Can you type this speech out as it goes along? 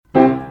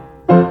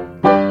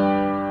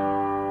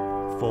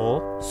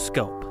Full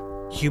Scope,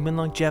 Human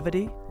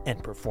Longevity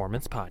and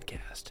Performance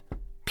Podcast.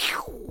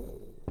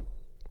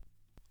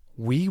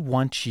 We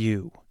want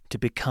you to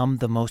become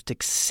the most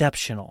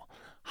exceptional,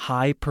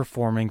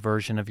 high-performing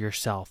version of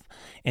yourself.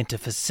 And to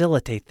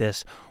facilitate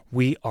this,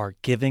 we are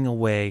giving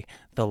away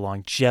the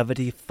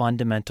Longevity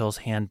Fundamentals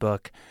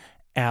Handbook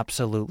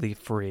absolutely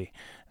free.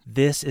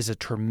 This is a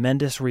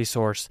tremendous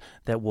resource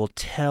that will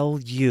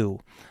tell you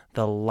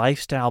the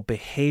lifestyle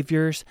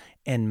behaviors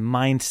and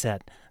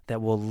mindset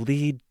that will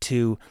lead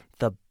to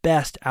the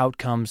best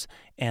outcomes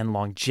and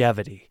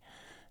longevity.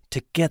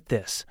 To get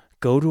this,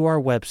 go to our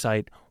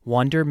website,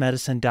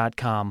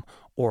 wondermedicine.com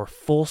or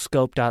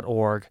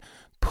fullscope.org,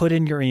 put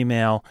in your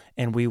email,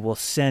 and we will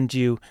send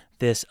you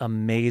this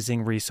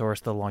amazing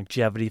resource, the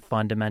Longevity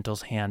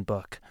Fundamentals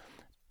Handbook.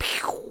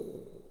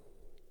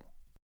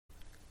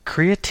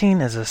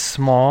 Creatine is a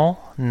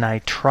small,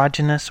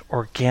 nitrogenous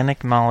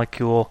organic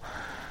molecule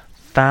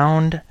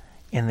found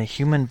in the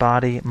human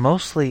body,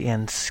 mostly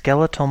in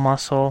skeletal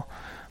muscle,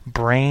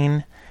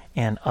 brain,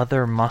 and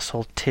other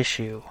muscle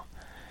tissue.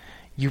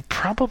 You've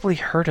probably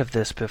heard of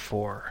this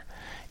before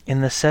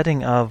in the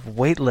setting of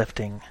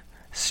weightlifting,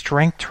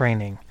 strength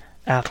training,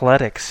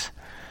 athletics.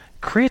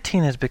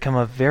 Creatine has become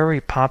a very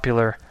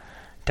popular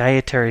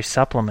dietary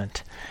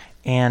supplement,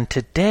 and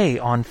today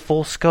on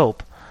Full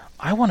Scope,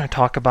 I want to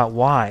talk about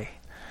why.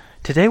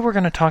 Today we're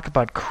going to talk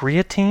about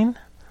creatine,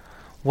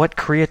 what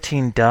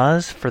creatine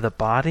does for the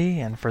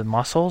body and for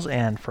muscles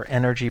and for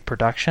energy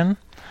production.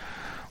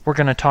 We're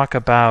going to talk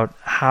about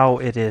how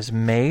it is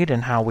made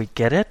and how we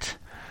get it.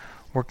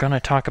 We're going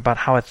to talk about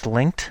how it's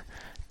linked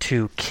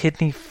to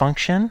kidney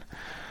function.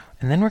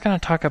 And then we're going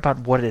to talk about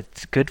what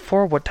it's good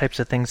for, what types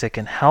of things it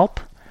can help.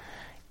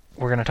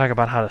 We're going to talk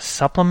about how to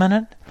supplement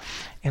it.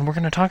 And we're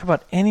going to talk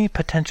about any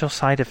potential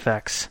side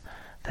effects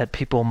that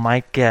people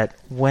might get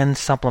when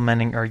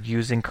supplementing or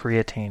using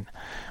creatine.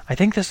 I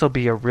think this will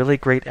be a really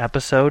great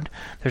episode.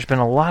 There's been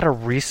a lot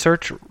of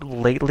research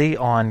lately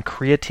on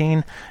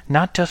creatine,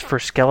 not just for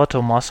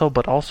skeletal muscle,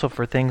 but also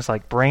for things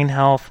like brain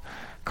health,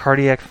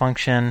 cardiac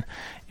function,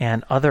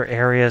 and other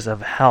areas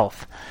of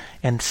health.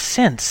 And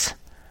since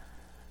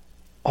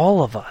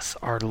all of us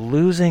are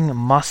losing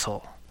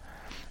muscle,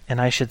 and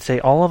I should say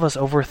all of us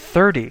over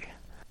 30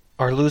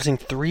 are losing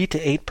 3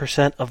 to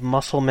 8% of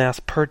muscle mass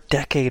per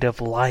decade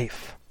of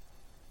life.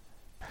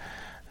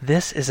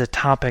 This is a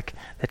topic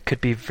that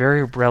could be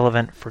very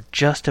relevant for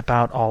just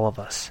about all of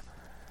us.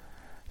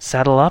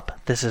 Saddle up,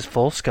 this is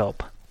Full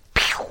Scope.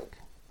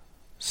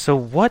 So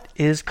what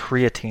is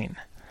creatine?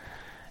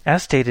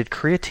 As stated,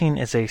 creatine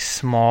is a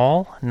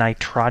small,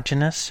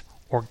 nitrogenous,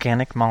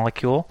 organic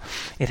molecule.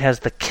 It has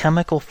the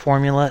chemical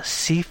formula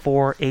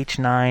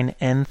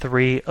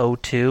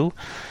C4H9N3O2.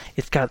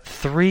 It's got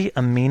 3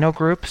 amino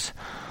groups,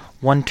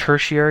 1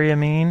 tertiary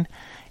amine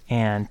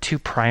and 2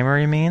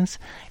 primary amines,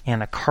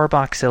 and a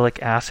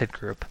carboxylic acid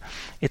group.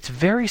 It's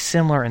very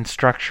similar in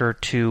structure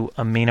to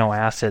amino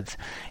acids,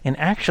 and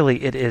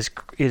actually it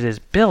is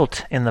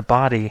built in the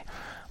body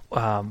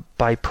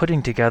by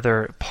putting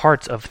together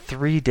parts of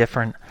 3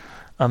 different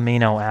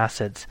amino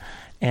acids.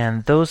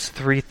 And those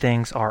 3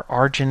 things are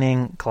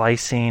arginine,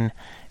 glycine,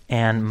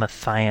 and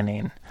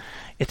methionine.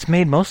 It's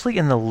made mostly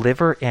in the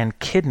liver and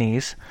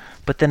kidneys,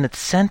 but then it's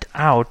sent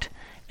out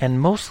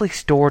and mostly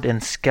stored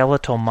in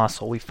skeletal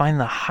muscle. We find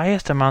the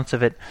highest amounts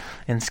of it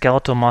in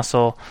skeletal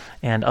muscle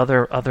and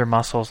other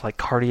muscles like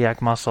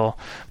cardiac muscle,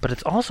 but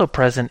it's also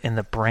present in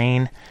the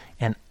brain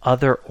and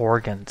other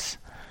organs.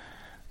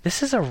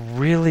 This is a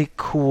really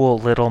cool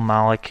little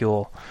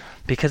molecule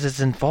because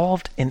it's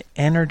involved in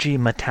energy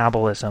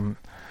metabolism.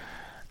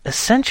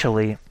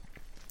 Essentially,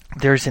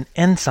 there's an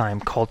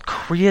enzyme called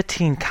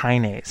creatine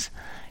kinase.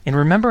 And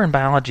remember in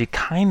biology,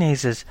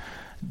 kinases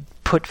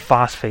put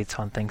phosphates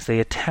on things. They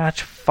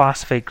attach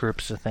phosphate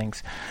groups to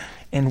things.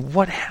 And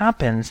what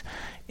happens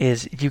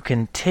is you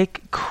can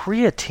take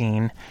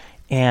creatine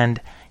and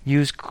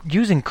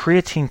using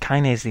creatine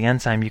kinase, the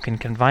enzyme, you can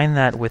combine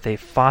that with a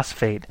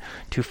phosphate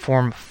to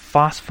form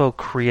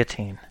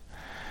phosphocreatine.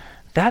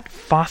 That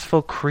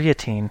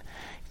phosphocreatine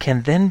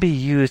can then be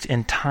used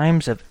in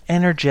times of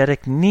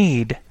energetic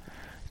need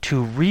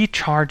to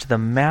recharge the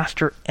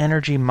master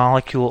energy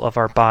molecule of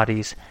our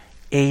bodies,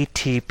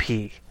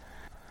 ATP.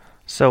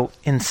 So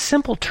in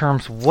simple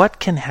terms, what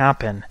can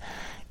happen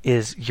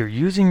is you're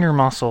using your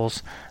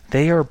muscles,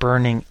 they are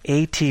burning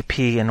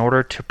ATP in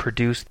order to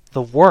produce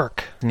the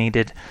work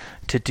needed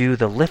to do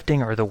the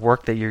lifting or the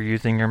work that you're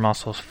using your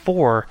muscles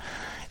for,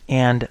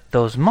 and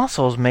those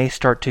muscles may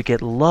start to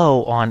get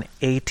low on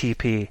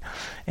ATP.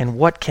 And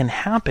what can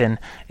happen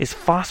is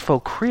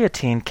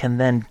phosphocreatine can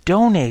then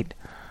donate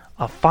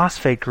a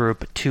phosphate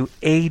group to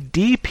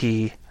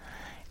ADP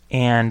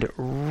and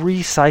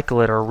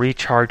recycle it or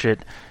recharge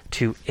it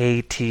to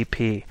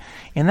ATP.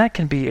 And that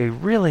can be a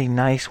really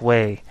nice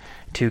way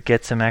to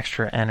get some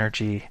extra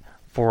energy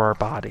for our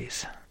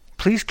bodies.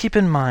 Please keep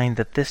in mind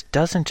that this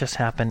doesn't just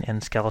happen in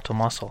skeletal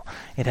muscle.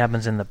 It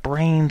happens in the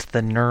brains,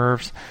 the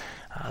nerves,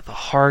 the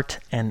heart,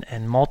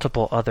 and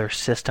multiple other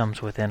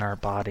systems within our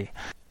body.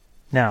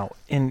 Now,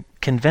 in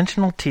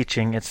conventional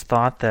teaching, it's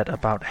thought that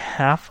about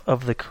half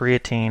of the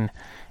creatine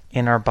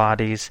in our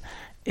bodies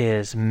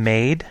is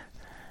made,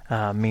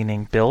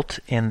 meaning built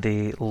in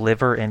the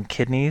liver and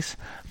kidneys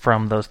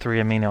from those 3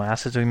 amino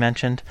acids we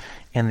mentioned,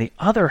 and the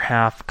other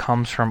half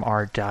comes from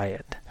our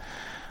diet.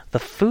 The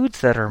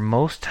foods that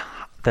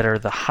are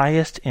the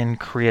highest in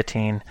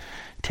creatine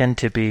tend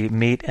to be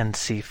meat and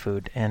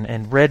seafood,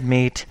 and red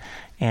meat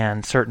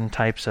and certain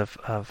types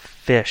of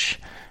fish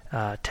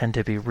tend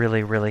to be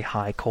really, really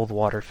high. Cold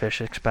water fish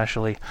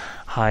especially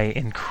high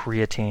in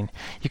creatine.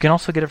 You can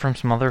also get it from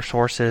some other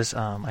sources.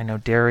 I know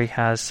dairy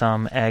has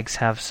some, eggs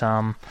have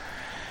some.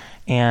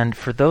 And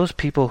for those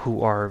people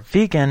who are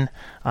vegan,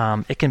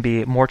 it can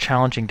be more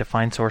challenging to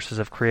find sources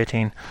of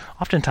creatine.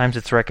 Oftentimes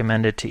it's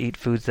recommended to eat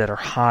foods that are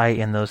high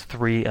in those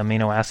 3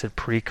 amino acid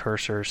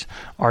precursors,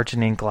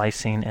 arginine,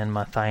 glycine, and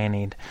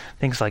methionine.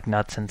 Things like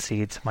nuts and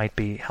seeds might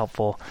be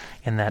helpful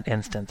in that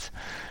instance.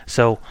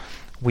 So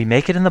we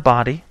make it in the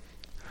body,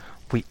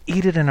 we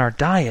eat it in our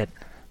diet,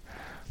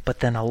 but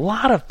then a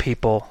lot of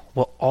people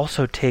will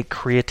also take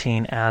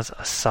creatine as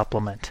a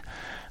supplement.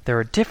 There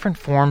are different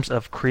forms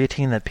of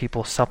creatine that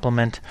people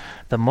supplement.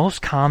 The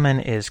most common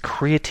is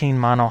creatine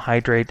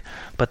monohydrate,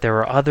 but there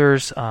are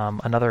others.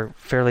 Another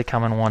fairly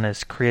common one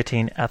is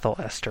creatine ethyl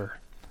ester.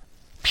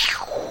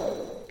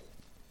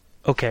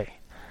 Okay,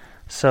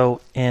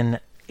 so in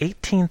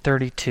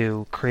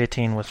 1832,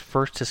 creatine was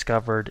first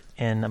discovered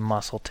in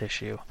muscle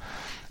tissue.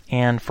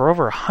 And for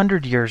over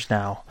 100 years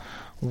now,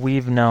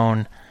 we've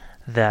known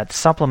that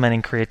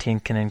supplementing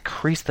creatine can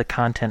increase the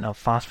content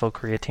of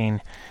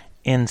phosphocreatine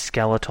in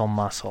skeletal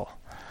muscle.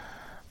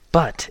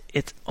 But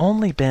it's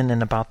only been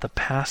in about the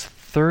past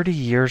 30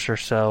 years or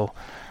so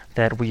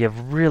that we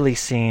have really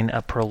seen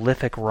a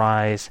prolific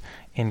rise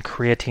in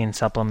creatine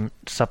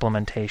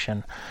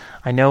supplementation.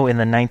 I know in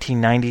the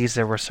 1990s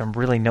there were some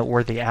really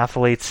noteworthy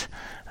athletes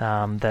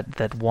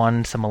that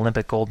won some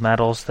Olympic gold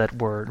medals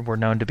that were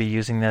known to be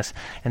using this,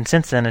 and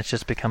since then it's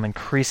just become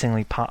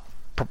increasingly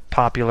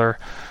popular.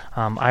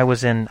 I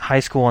was in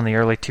high school in the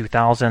early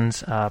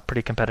 2000s,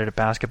 pretty competitive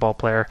basketball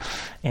player,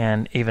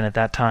 and even at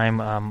that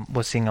time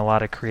was seeing a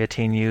lot of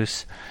creatine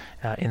use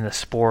in the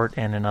sport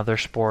and in other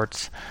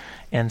sports.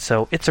 And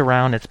so it's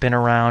around, it's been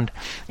around,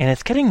 and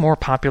it's getting more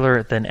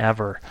popular than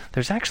ever.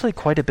 There's actually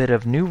quite a bit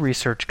of new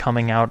research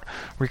coming out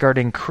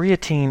regarding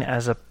creatine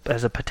as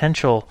a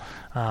potential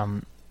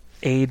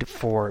aid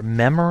for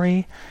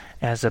memory,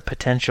 as a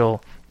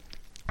potential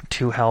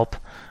to help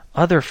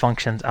other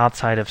functions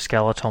outside of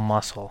skeletal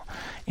muscle.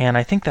 And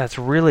I think that's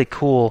really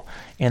cool,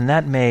 and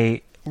that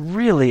may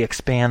really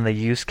expand the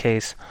use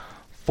case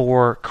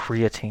for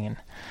creatine.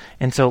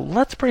 And so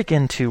let's break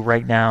into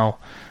right now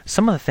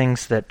some of the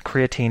things that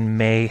creatine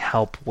may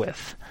help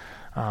with.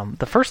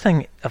 The first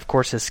thing, of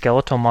course, is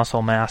skeletal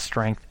muscle mass,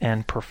 strength,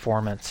 and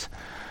performance.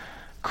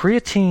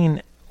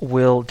 Creatine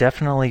will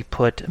definitely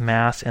put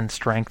mass and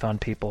strength on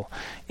people.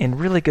 In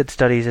really good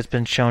studies, it's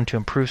been shown to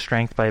improve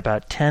strength by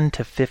about 10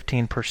 to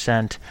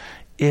 15%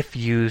 if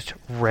used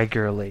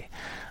regularly.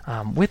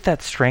 With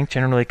that strength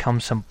generally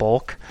comes some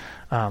bulk.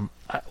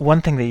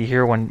 One thing that you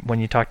hear when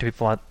you talk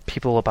to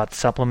people about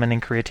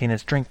supplementing creatine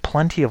is drink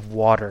plenty of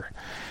water.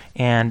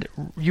 And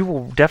you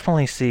will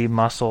definitely see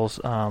muscles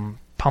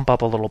pump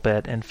up a little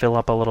bit and fill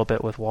up a little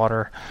bit with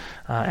water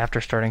after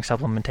starting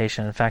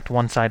supplementation. In fact,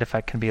 one side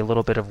effect can be a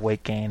little bit of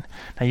weight gain.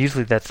 Now,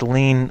 usually that's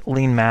lean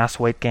mass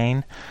weight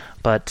gain,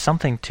 but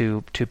something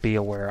to be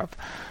aware of.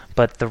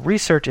 But the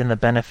research and the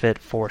benefit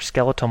for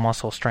skeletal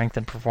muscle strength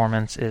and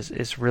performance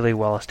is really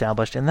well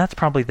established, and that's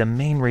probably the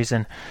main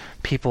reason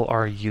people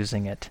are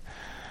using it.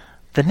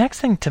 The next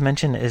thing to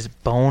mention is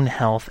bone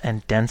health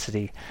and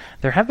density.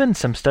 There have been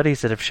some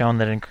studies that have shown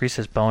that it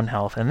increases bone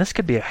health, and this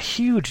could be a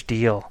huge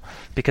deal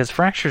because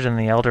fractures in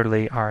the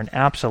elderly are an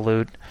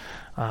absolute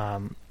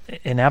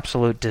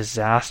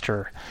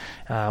disaster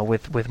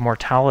with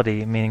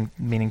mortality,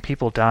 meaning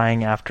people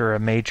dying after a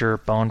major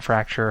bone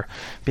fracture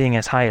being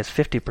as high as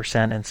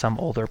 50% in some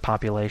older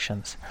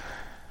populations.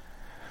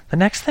 The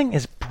next thing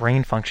is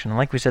brain function.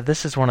 Like we said,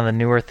 this is one of the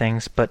newer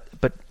things, but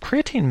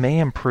creatine may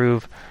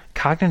improve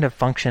cognitive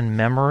function,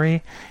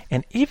 memory,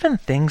 and even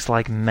things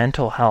like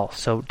mental health.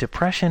 So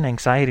depression,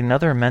 anxiety, and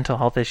other mental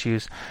health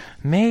issues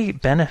may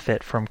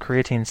benefit from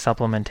creatine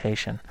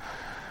supplementation.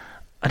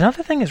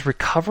 Another thing is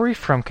recovery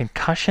from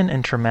concussion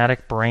and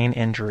traumatic brain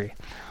injury.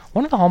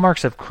 One of the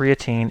hallmarks of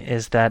creatine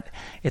is that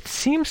it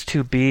seems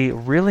to be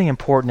really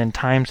important in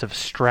times of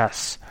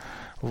stress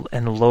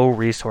and low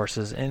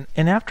resources. And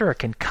after a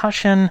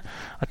concussion,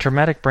 a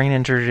traumatic brain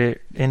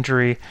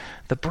injury,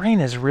 the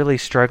brain is really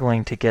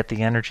struggling to get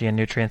the energy and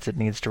nutrients it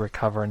needs to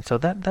recover. And so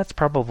that's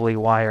probably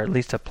why, or at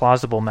least a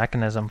plausible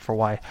mechanism for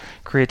why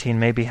creatine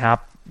may be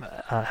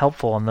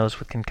helpful in those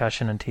with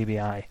concussion and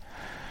TBI.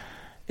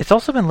 It's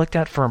also been looked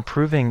at for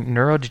improving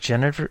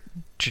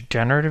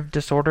neurodegenerative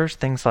disorders,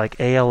 things like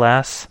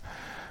ALS,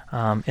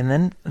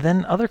 and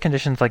then other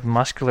conditions like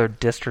muscular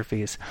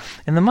dystrophies.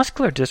 And the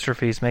muscular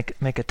dystrophies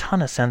make a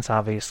ton of sense,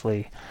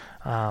 obviously.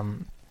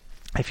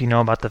 if you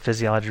know about the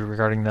physiology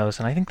regarding those.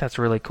 And I think that's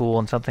really cool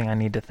and something I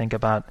need to think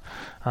about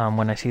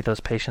when I see those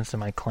patients in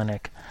my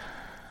clinic.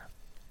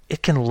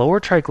 It can lower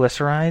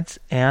triglycerides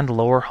and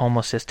lower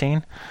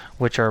homocysteine,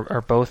 which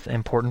are both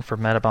important for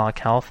metabolic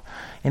health.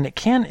 And it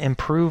can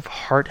improve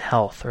heart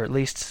health, or at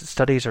least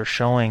studies are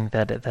showing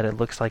that it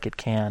looks like it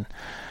can.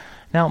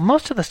 Now,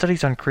 most of the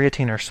studies on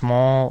creatine are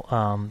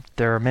small.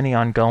 There are many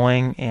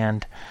ongoing,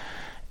 and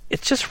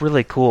it's just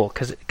really cool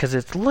because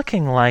it's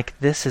looking like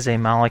this is a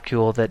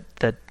molecule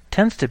that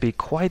tends to be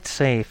quite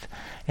safe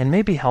and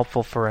may be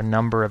helpful for a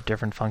number of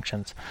different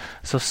functions.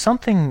 So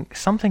something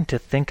to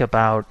think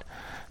about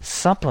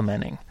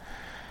supplementing.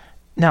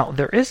 Now,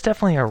 there is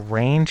definitely a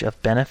range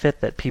of benefit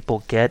that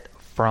people get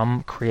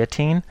from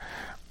creatine.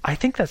 I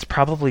think that's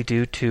probably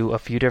due to a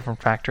few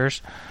different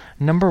factors.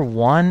 Number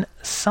one,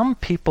 some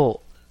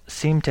people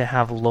seem to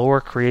have lower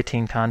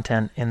creatine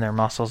content in their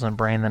muscles and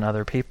brain than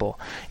other people.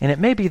 And it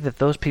may be that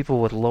those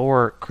people with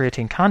lower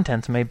creatine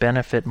contents may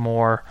benefit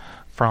more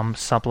from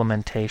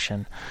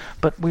supplementation.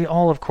 But we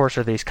all, of course,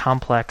 are these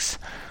complex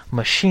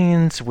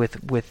machines with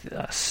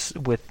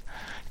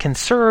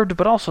conserved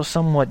but also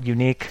somewhat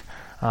unique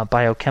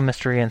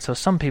biochemistry, and so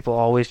some people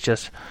always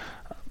just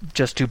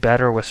do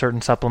better with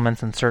certain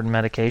supplements and certain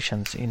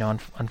medications.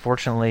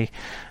 Unfortunately,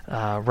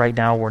 right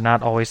now we're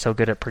not always so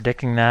good at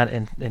predicting that,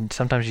 and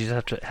sometimes you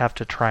just have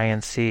to try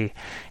and see.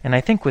 And I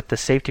think with the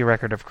safety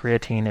record of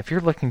creatine, if you're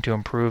looking to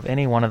improve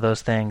any one of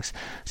those things,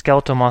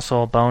 skeletal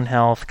muscle, bone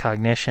health,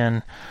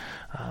 cognition,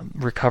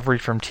 recovery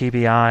from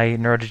TBI,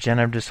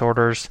 neurodegenerative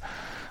disorders,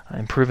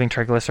 improving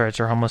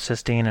triglycerides or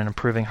homocysteine, and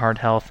improving heart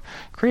health,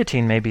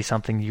 creatine may be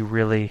something you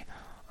really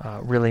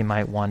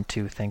might want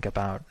to think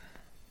about.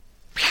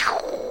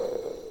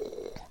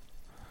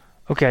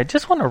 Okay, I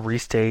just want to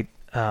restate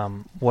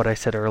what I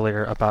said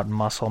earlier about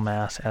muscle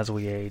mass as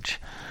we age.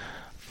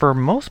 For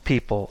most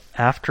people,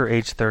 after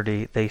age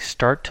 30, they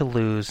start to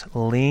lose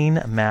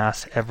lean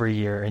mass every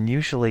year, and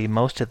usually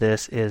most of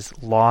this is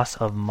loss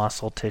of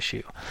muscle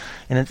tissue.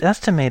 And it's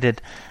estimated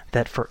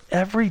that for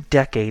every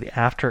decade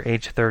after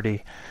age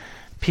 30,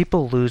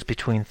 people lose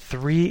between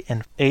 3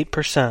 and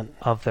 8%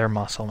 of their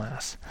muscle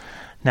mass.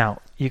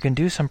 Now, you can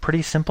do some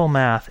pretty simple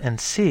math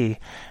and see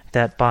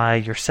that by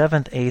your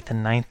 7th, 8th,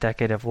 and 9th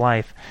decade of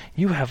life,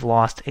 you have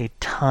lost a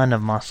ton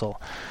of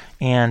muscle.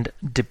 And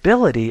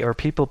debility, or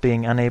people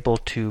being unable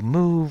to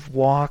move,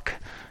 walk,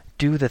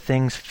 do the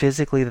things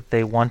physically that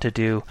they want to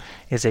do,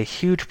 is a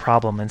huge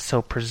problem. And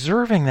so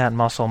preserving that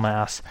muscle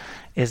mass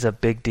is a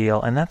big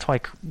deal. And that's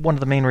why one of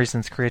the main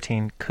reasons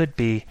creatine could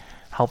be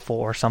helpful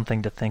or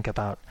something to think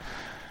about.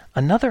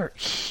 Another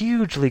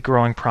hugely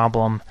growing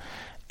problem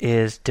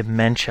is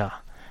dementia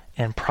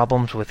and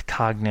problems with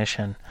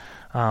cognition.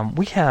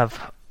 We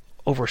have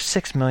over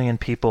 6 million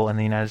people in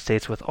the United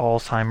States with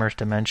Alzheimer's,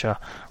 dementia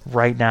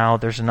right now.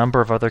 There's a number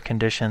of other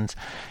conditions,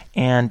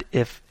 and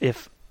if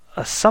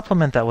a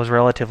supplement that was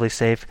relatively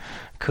safe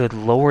could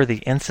lower the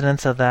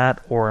incidence of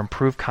that or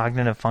improve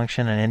cognitive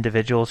function in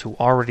individuals who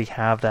already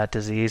have that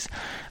disease,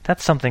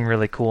 that's something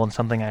really cool and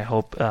something I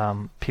hope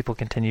people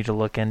continue to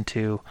look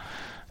into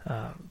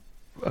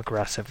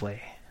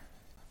aggressively.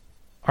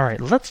 All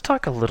right, let's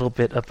talk a little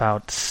bit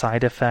about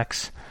side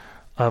effects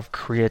of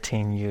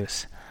creatine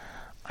use.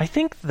 I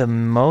think the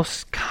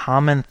most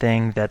common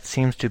thing that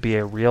seems to be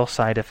a real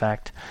side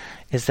effect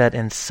is that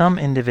in some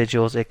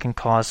individuals it can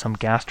cause some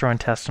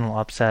gastrointestinal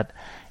upset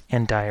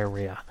and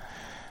diarrhea.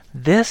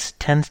 This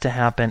tends to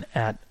happen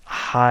at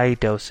high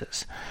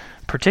doses,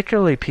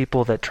 particularly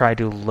people that try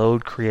to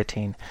load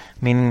creatine,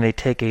 meaning they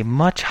take a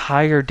much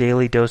higher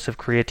daily dose of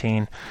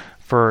creatine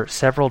for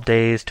several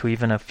days to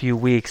even a few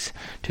weeks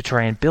to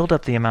try and build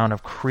up the amount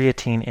of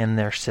creatine in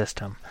their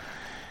system.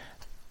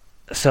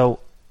 So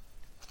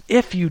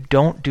if you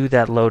don't do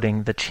that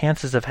loading, the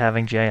chances of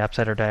having GI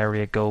upset or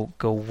diarrhea go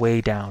way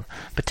down.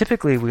 But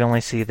typically we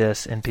only see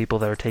this in people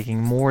that are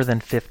taking more than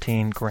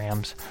 15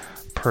 grams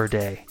per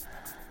day.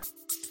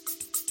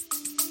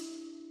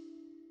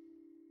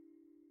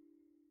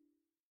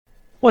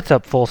 What's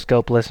up, Full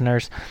Scope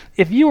listeners?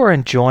 If you are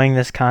enjoying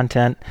this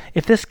content,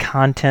 if this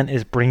content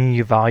is bringing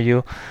you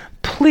value,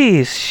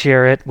 please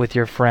share it with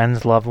your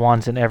friends, loved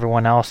ones, and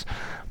everyone else.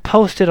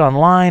 Post it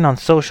online, on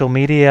social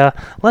media.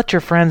 Let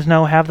your friends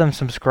know, have them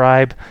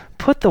subscribe.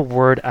 Put the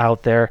word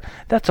out there.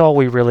 That's all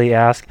we really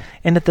ask.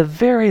 And at the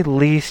very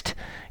least,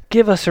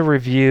 give us a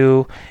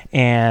review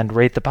and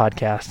rate the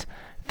podcast.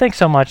 Thanks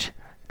so much.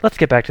 Let's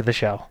get back to the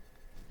show.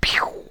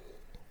 Pew!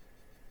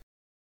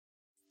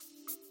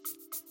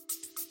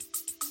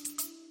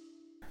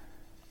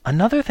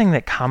 Another thing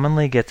that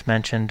commonly gets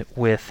mentioned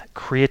with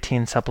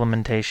creatine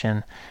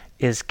supplementation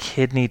is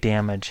kidney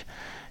damage.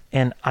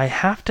 And I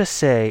have to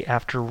say,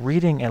 after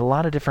reading a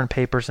lot of different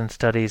papers and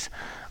studies,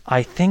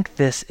 I think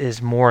this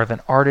is more of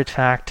an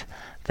artifact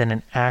than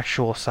an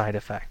actual side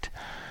effect.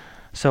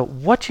 So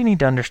what you need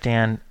to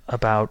understand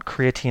about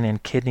creatine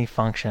and kidney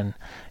function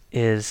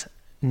is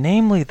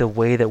namely the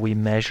way that we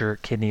measure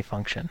kidney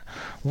function.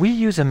 We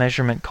use a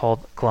measurement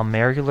called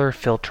glomerular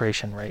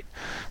filtration rate.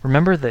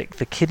 Remember that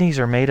the kidneys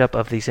are made up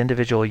of these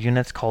individual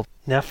units called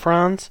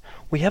nephrons.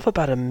 We have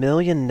about 1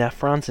 million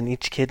nephrons in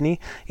each kidney,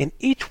 and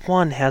each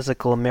one has a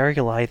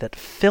glomeruli that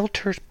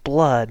filters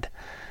blood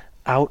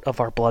out of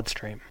our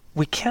bloodstream.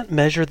 We can't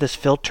measure this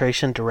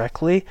filtration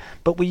directly,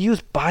 but we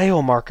use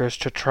biomarkers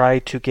to try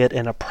to get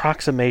an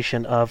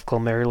approximation of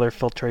glomerular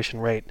filtration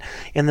rate.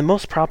 And the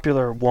most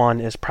popular one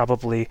is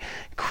probably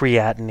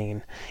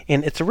creatinine.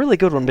 And it's a really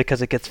good one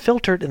because it gets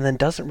filtered and then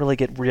doesn't really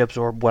get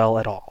reabsorbed well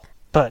at all.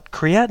 But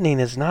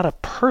creatinine is not a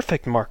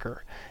perfect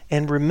marker.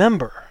 And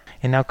remember,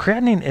 and now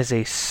creatinine is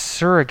a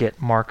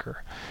surrogate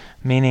marker,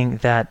 meaning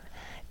that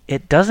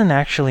it doesn't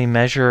actually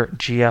measure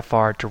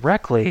GFR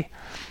directly,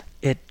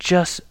 it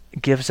just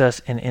gives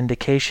us an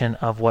indication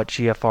of what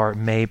GFR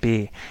may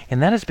be.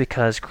 And that is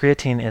because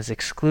creatine is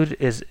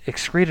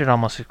excreted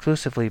almost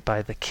exclusively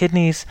by the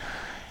kidneys,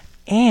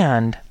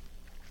 and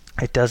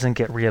it doesn't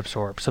get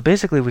reabsorbed. So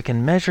basically we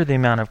can measure the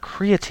amount of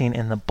creatine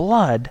in the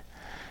blood,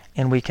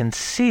 and we can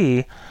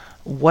see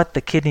what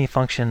the kidney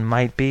function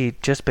might be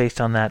just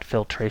based on that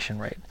filtration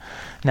rate.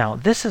 Now,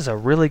 this is a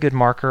really good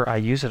marker. I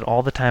use it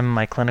all the time in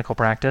my clinical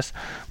practice,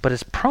 but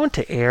it's prone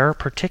to error,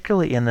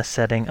 particularly in the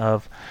setting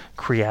of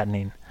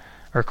creatinine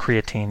or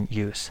creatine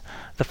use.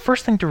 The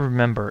first thing to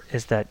remember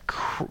is that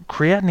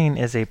creatinine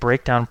is a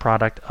breakdown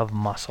product of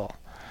muscle.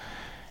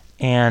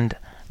 And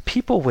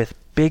people with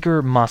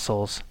bigger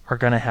muscles are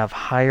going to have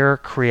higher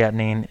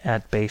creatinine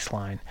at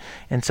baseline.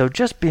 And so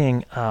just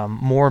being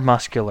more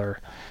muscular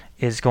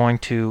is going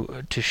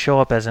to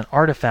show up as an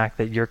artifact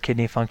that your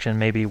kidney function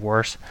may be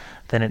worse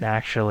than it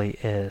actually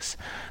is.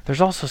 There's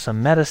also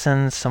some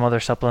medicines, some other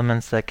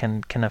supplements that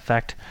can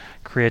affect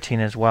creatine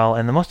as well.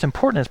 And the most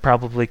important is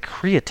probably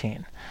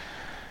creatine.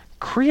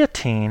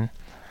 Creatine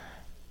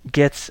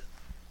gets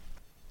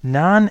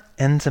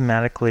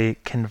non-enzymatically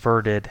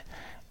converted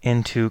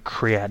into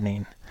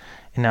creatinine.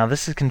 And now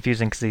this is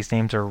confusing because these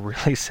names are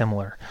really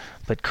similar,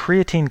 but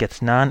creatine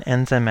gets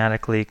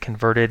non-enzymatically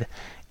converted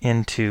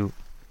into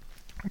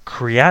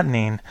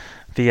creatinine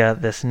via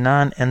this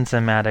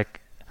non-enzymatic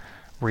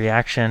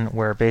reaction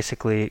where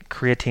basically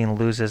creatine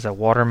loses a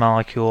water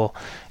molecule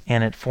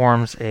and it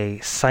forms a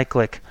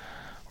cyclic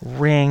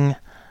ring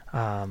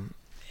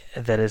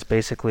that is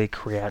basically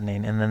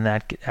creatinine, and then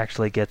that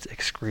actually gets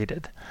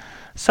excreted.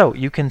 So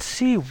you can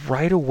see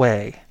right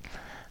away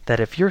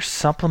that if you're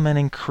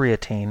supplementing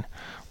creatine,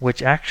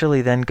 which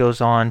actually then goes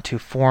on to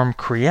form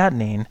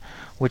creatinine,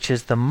 which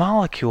is the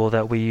molecule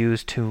that we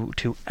use to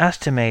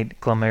estimate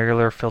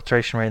glomerular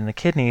filtration rate in the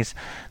kidneys,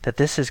 that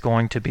this is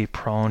going to be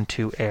prone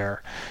to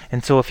error.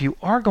 And so if you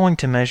are going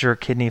to measure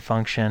kidney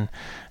function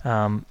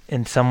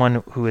in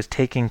someone who is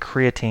taking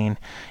creatine,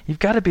 you've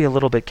got to be a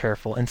little bit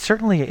careful. And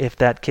certainly if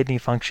that kidney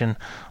function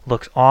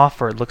looks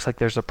off or it looks like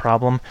there's a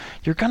problem,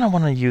 you're going to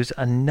want to use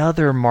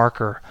another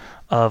marker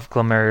of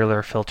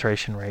glomerular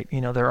filtration rate.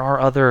 You know, there are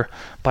other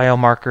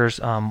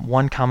biomarkers.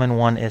 One common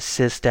one is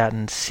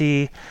cystatin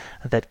C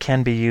that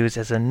can be used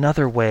as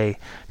another way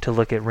to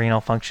look at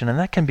renal function, and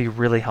that can be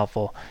really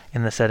helpful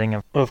in the setting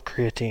of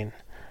creatine.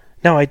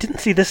 Now, I didn't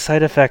see this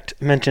side effect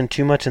mentioned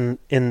too much in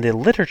the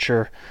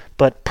literature,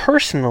 but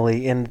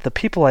personally, in the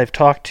people I've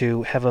talked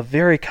to, have a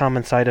very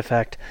common side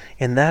effect,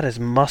 and that is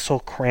muscle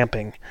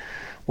cramping.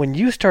 When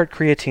you start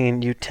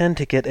creatine, you tend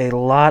to get a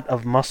lot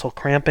of muscle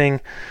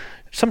cramping,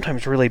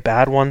 sometimes really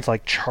bad ones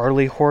like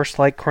Charlie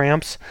horse-like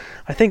cramps.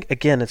 I think,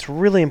 again, it's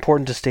really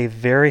important to stay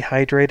very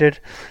hydrated.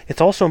 It's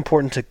also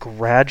important to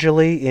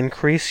gradually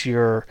increase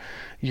your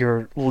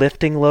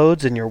lifting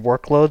loads and your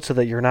workload so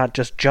that you're not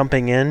just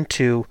jumping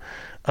into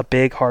a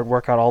big hard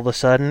workout all of a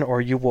sudden,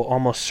 or you will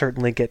almost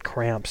certainly get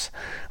cramps.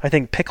 I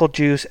think pickle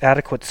juice,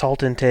 adequate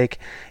salt intake,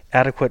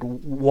 adequate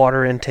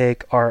water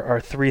intake are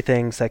 3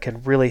 things that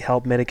can really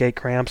help mitigate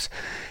cramps.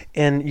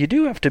 And you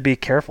do have to be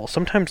careful.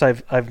 Sometimes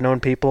I've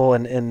known people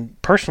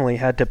and personally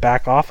had to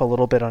back off a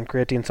little bit on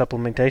creatine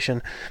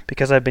supplementation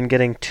because I've been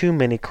getting too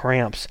many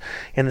cramps.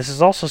 And this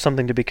is also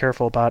something to be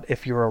careful about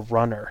if you're a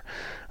runner.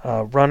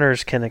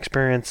 Runners can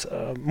experience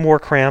more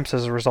cramps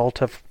as a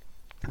result of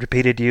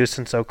repeated use,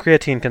 and so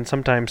creatine can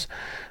sometimes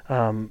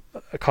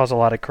cause a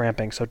lot of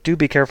cramping. So do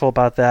be careful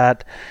about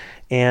that.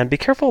 And be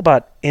careful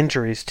about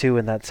injuries, too,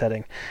 in that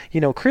setting. You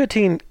know,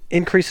 creatine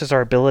increases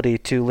our ability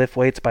to lift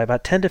weights by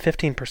about 10 to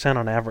 15%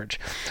 on average.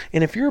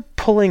 And if you're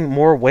pulling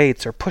more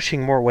weights or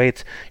pushing more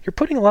weights, you're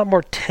putting a lot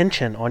more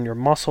tension on your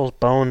muscles,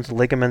 bones,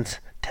 ligaments,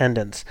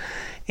 tendons.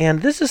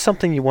 And this is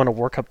something you want to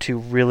work up to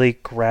really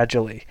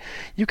gradually.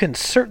 You can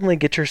certainly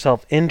get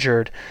yourself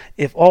injured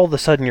if all of a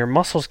sudden your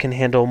muscles can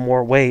handle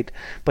more weight,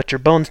 but your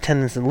bones,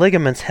 tendons, and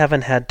ligaments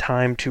haven't had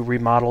time to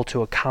remodel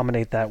to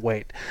accommodate that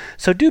weight.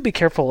 So do be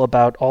careful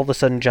about all of a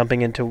sudden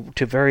jumping into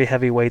very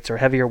heavy weights or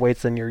heavier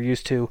weights than you're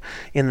used to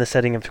in the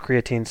setting of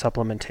creatine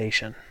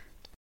supplementation.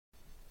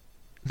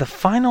 The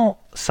final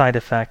side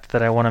effect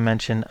that I want to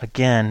mention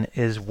again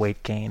is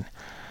weight gain.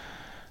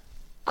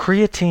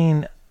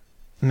 Creatine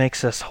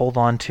makes us hold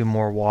on to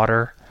more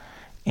water,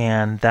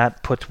 and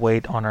that puts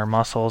weight on our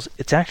muscles.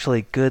 It's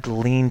actually good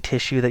lean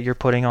tissue that you're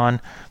putting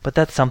on, but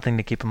that's something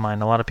to keep in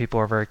mind. A lot of people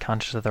are very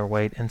conscious of their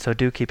weight, and so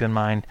do keep in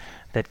mind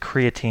that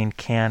creatine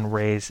can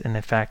raise, and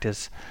in fact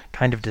is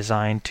kind of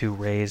designed to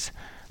raise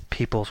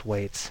people's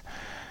weights.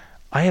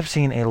 I have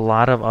seen a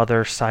lot of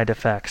other side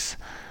effects.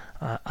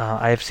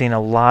 I have seen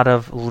a lot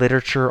of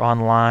literature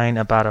online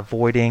about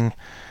avoiding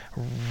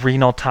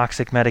renal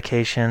toxic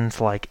medications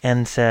like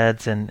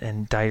NSAIDs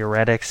and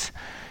diuretics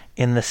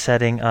in the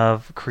setting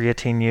of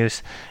creatine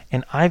use.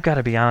 And I've got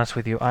to be honest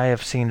with you, I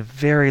have seen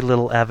very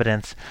little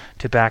evidence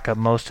to back up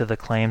most of the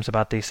claims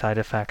about these side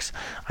effects.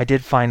 I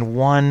did find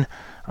one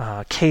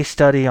case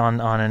study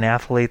on an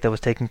athlete that was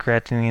taking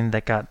creatine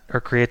that got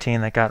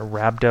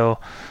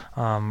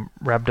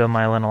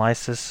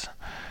rhabdomyolysis,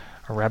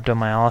 or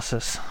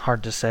rhabdomyolysis,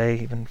 hard to say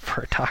even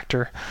for a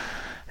doctor.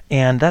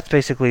 And that's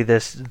basically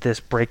this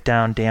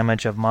breakdown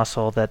damage of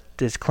muscle that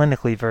is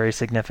clinically very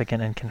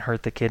significant and can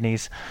hurt the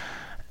kidneys.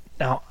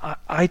 Now,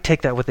 I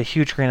take that with a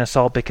huge grain of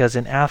salt, because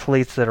in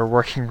athletes that are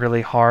working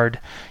really hard,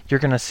 you're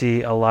going to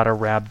see a lot of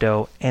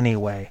rhabdo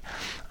anyway.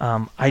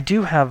 I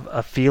do have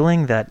a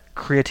feeling that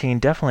creatine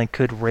definitely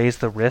could raise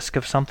the risk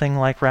of something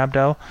like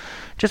rhabdo,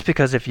 just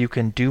because if you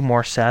can do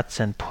more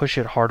sets and push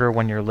it harder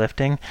when you're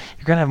lifting,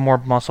 you're going to have more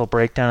muscle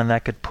breakdown, and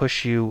that could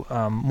push you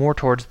more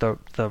towards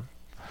more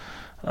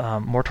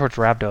towards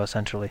rhabdo,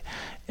 essentially.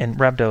 And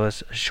rhabdo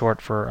is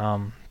short for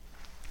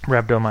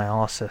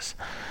rhabdomyolysis.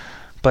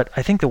 But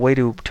I think the way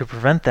to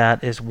prevent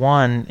that is,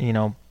 one,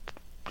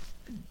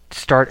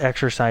 start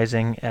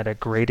exercising at a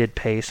graded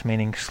pace,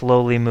 meaning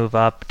slowly move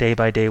up day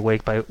by day,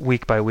 week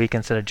by week,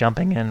 instead of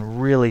jumping in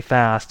really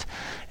fast.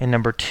 And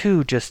number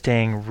two, just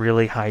staying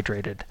really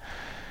hydrated.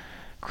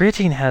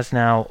 Creatine has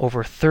now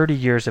over 30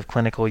 years of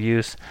clinical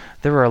use.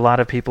 There are a lot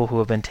of people who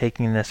have been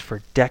taking this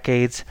for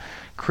decades.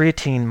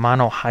 Creatine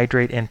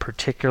monohydrate in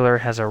particular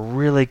has a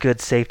really good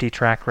safety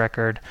track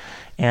record,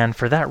 and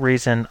for that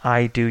reason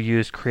I do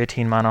use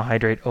creatine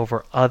monohydrate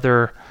over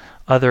other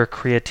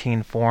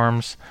creatine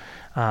forms.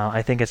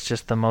 I think it's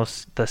just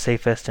the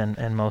safest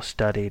and most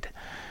studied.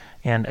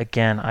 And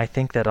again, I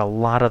think that a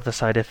lot of the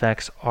side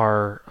effects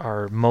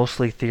are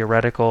mostly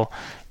theoretical,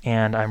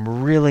 and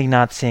I'm really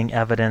not seeing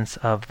evidence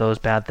of those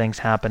bad things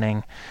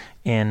happening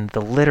in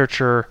the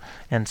literature,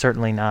 and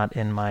certainly not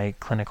in my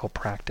clinical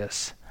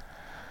practice.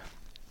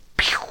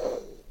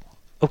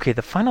 Okay,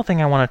 the final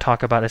thing I want to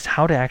talk about is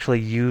how to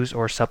actually use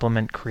or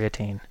supplement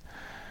creatine.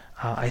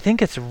 I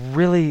think it's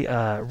really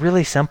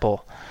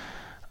simple.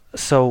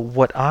 So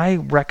what I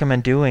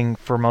recommend doing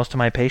for most of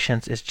my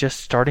patients is just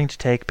starting to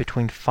take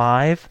between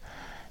 5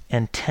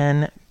 and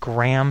 10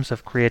 grams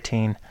of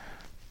creatine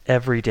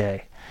every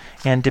day.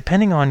 And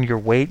depending on your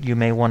weight, you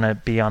may want to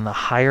be on the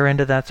higher end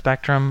of that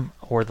spectrum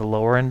or the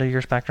lower end of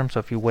your spectrum. So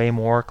if you weigh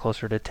more,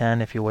 closer to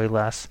 10. If you weigh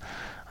less,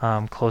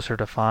 closer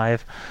to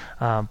 5.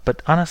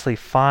 But honestly,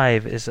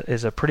 5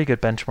 is a pretty good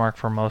benchmark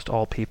for most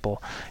all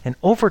people. And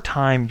over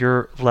time,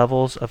 your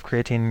levels of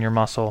creatine in your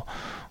muscle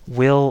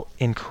will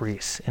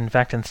increase. In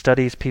fact, in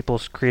studies,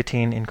 people's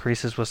creatine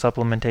increases with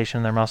supplementation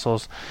in their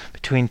muscles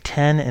between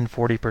 10 and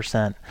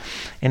 40%.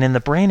 And in the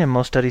brain, in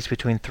most studies,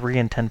 between 3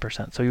 and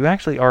 10%. So you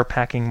actually are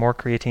packing more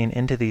creatine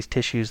into these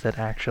tissues that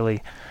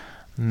actually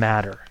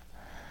matter.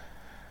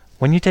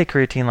 When you take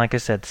creatine, like I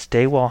said,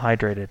 stay well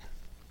hydrated.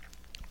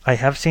 I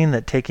have seen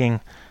that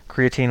taking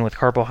creatine with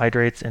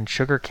carbohydrates and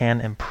sugar can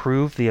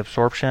improve the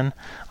absorption.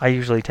 I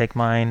usually take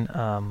mine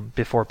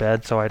before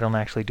bed, so I don't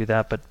actually do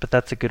that, but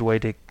that's a good way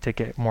to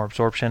get more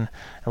absorption,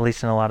 at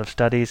least in a lot of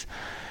studies.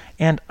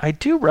 And I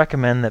do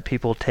recommend that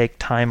people take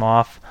time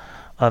off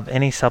of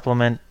any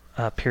supplement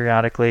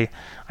periodically.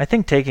 I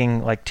think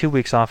taking like 2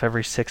 weeks off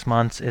every 6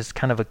 months is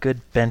kind of a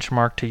good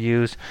benchmark to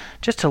use,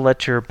 just to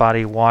let your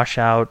body wash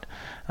out,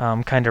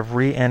 kind of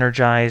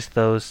re-energize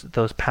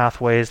those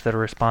pathways that are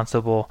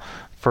responsible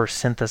for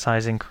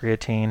synthesizing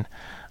creatine.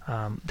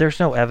 There's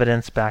no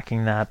evidence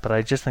backing that, but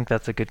I just think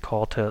that's a good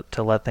call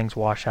to let things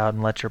wash out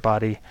and let your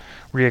body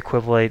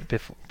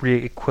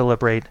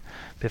re-equilibrate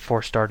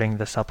before starting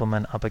the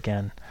supplement up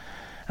again.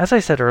 As I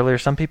said earlier,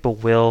 some people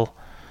will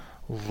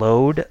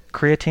load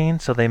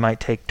creatine, so they might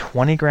take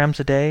 20 grams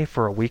a day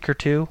for a week or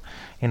two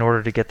in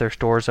order to get their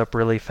stores up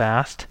really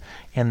fast,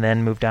 and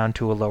then move down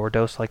to a lower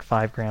dose like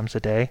 5 grams a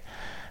day.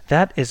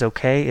 That is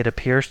okay. It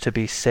appears to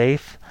be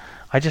safe.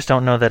 I just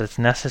don't know that it's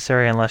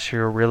necessary unless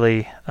you're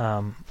really,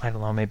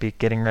 maybe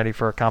getting ready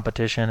for a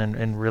competition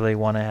and really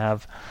want to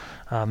have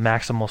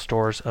maximal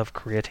stores of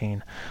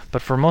creatine.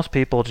 But for most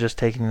people, just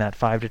taking that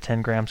 5 to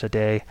 10 grams a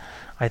day,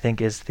 I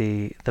think is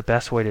the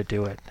best way to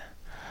do it.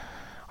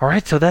 All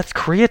right, so that's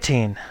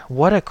creatine.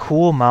 What a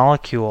cool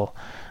molecule.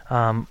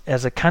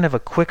 As a kind of a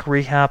quick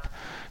recap,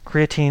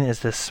 creatine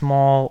is this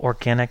small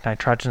organic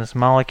nitrogenous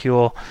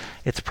molecule.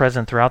 It's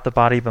present throughout the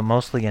body, but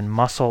mostly in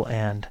muscle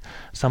and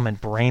some in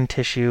brain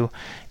tissue.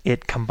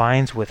 It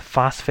combines with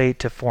phosphate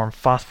to form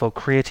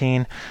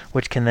phosphocreatine,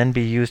 which can then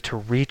be used to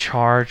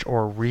recharge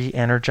or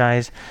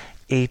re-energize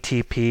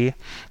ATP.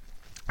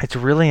 It's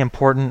really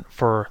important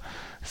for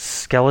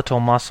skeletal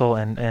muscle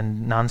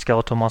and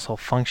non-skeletal muscle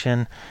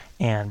function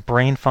and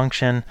brain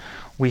function.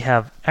 We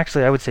have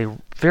actually, I would say,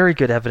 very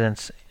good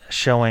evidence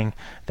showing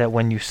that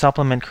when you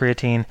supplement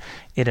creatine,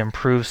 it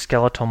improves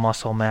skeletal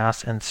muscle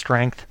mass and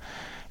strength.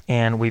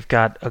 And we've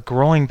got a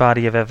growing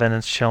body of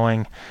evidence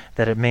showing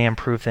that it may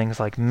improve things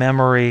like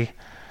memory,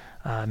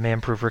 may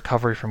improve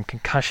recovery from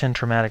concussion,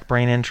 traumatic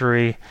brain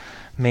injury,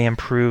 may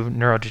improve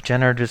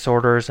neurodegenerative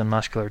disorders and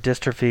muscular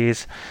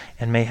dystrophies,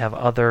 and may have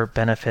other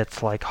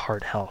benefits like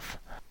heart health.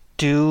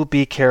 Do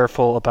be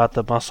careful about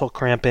the muscle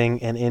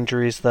cramping and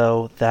injuries,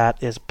 though.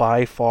 That is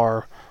by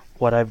far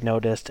what I've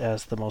noticed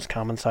as the most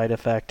common side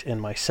effect in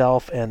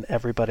myself and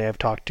everybody I've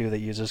talked to that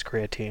uses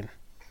creatine.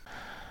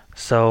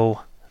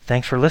 So,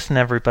 thanks for listening,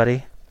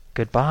 everybody.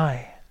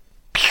 Goodbye.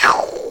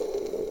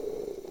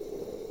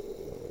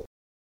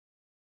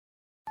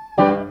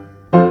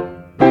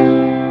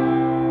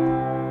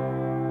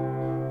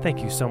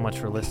 Thank you so much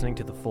for listening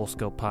to the Full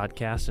Scope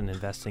Podcast and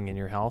investing in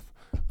your health.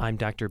 I'm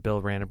Dr.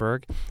 Bill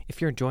Ranneberg.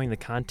 If you're enjoying the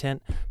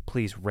content,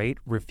 please rate,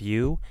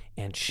 review,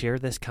 and share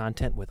this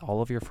content with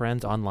all of your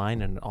friends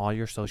online and on all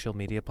your social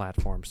media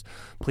platforms.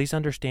 Please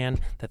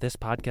understand that this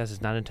podcast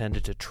is not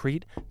intended to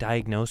treat,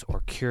 diagnose,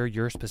 or cure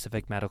your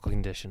specific medical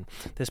condition.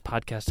 This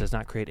podcast does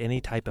not create any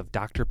type of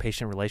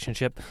doctor-patient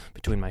relationship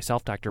between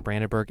myself, Dr.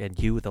 Brandenburg,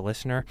 and you, the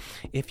listener.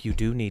 If you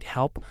do need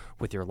help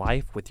with your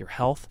life, with your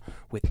health,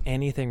 with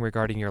anything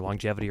regarding your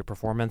longevity or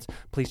performance,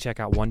 please check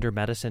out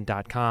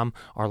wondermedicine.com.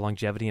 Our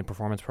longevity and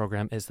performance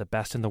program is the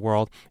best in the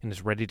world and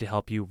is ready to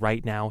help you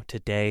right now,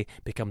 today,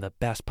 become the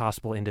best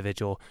possible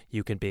individual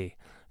you can be.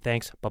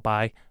 Thanks.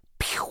 Bye-bye.